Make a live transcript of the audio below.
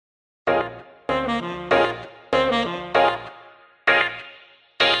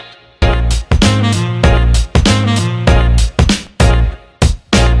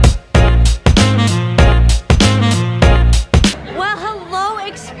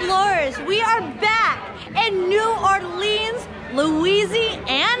explorers, we are back in New Orleans,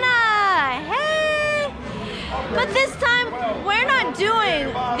 Louisiana. Hey! But this time, we're not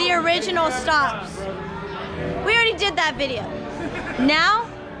doing the original stops. We already did that video. Now,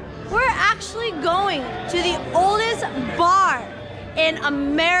 we're actually going to the oldest bar in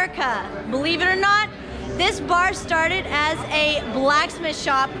America. Believe it or not, this bar started as a blacksmith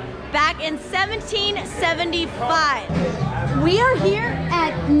shop back in 1775. We are here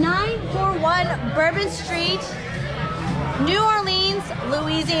at 941 Bourbon Street, New Orleans,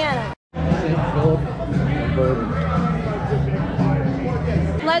 Louisiana.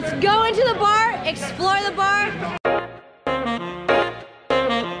 Let's go into the bar, explore the bar.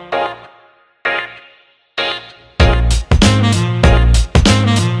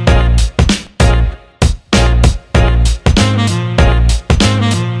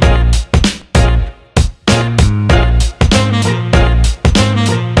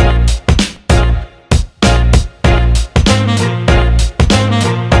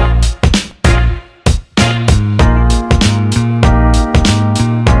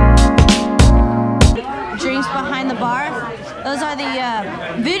 Those are the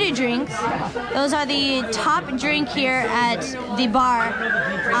Vodoo drinks. Those are the top drink here at the bar.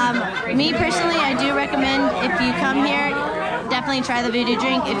 Me personally, I do recommend if you come here, definitely try the Vodoo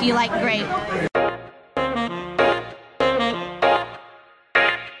drink if you like grape.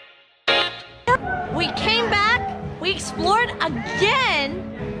 We came back, we explored again.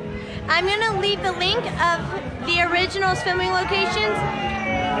 I'm gonna leave the link of the original filming locations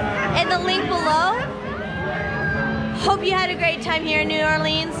in the link below. Hope you had a great time here in New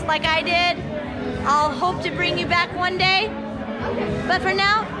Orleans, like I did. I'll hope to bring you back one day. But for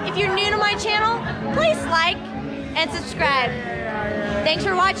now, if you're new to my channel, please like and subscribe. Thanks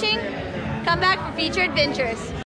for watching. Come back for future adventures.